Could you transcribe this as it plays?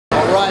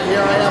Alright,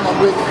 here I am. I'm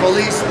with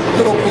Felice,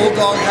 little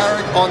bulldog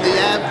Herrig on the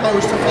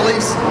Abcoaster.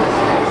 Felice,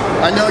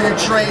 I know you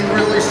train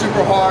really super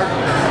hard.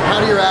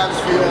 How do your abs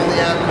feel on the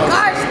Abcoaster?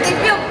 Gosh, they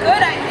feel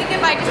good. I think if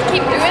I just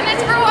keep doing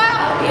this for a while,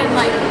 I'll be in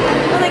like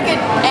really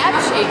good ab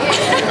shape.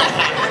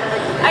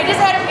 I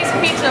just had a piece of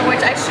pizza,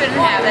 which I shouldn't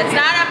have. That's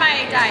not on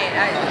my diet.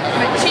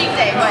 I'm a cheat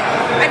day, but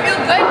I feel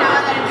good now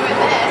that I'm doing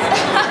this.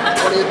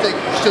 What do you think?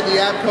 Should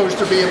the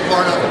Abcoaster be a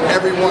part of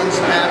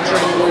everyone's ab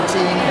training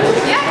routine?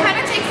 Yeah, it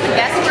kind of takes the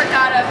guesswork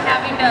out of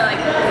having to like,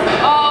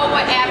 oh,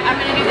 what ab? I'm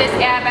going to do this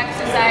ab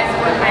exercise to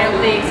work my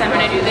obliques. I'm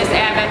going to do this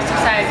ab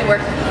exercise to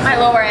work my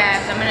lower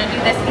abs. I'm going to do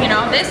this, you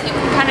know, this. You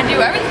can kind of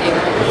do everything.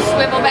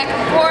 Swivel back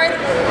and forth,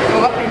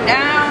 go up and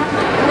down.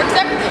 It works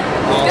everything.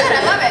 It's good.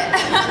 I love it.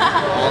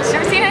 Awesome.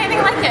 Never seen it